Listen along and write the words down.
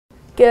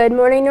Good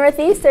morning,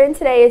 Northeastern.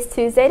 Today is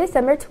Tuesday,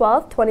 December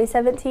 12th,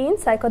 2017,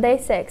 Cycle Day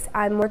 6.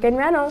 I'm Morgan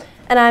Reynolds.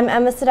 And I'm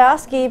Emma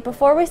Sadowski.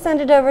 Before we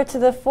send it over to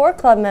the 4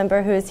 Club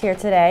member who is here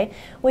today,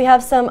 we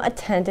have some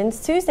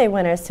Attendance Tuesday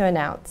winners to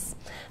announce.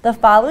 The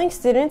following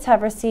students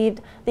have received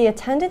the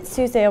Attendance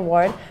Tuesday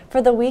Award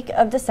for the week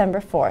of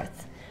December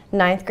 4th.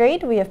 9th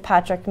grade, we have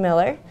Patrick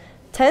Miller.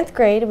 10th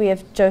grade, we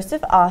have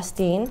Joseph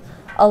Austin.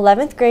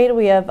 11th grade,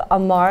 we have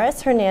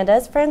Amaris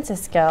Hernandez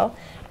Francisco.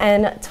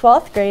 And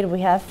 12th grade,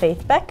 we have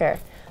Faith Becker.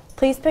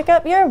 Please pick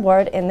up your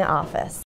award in the office.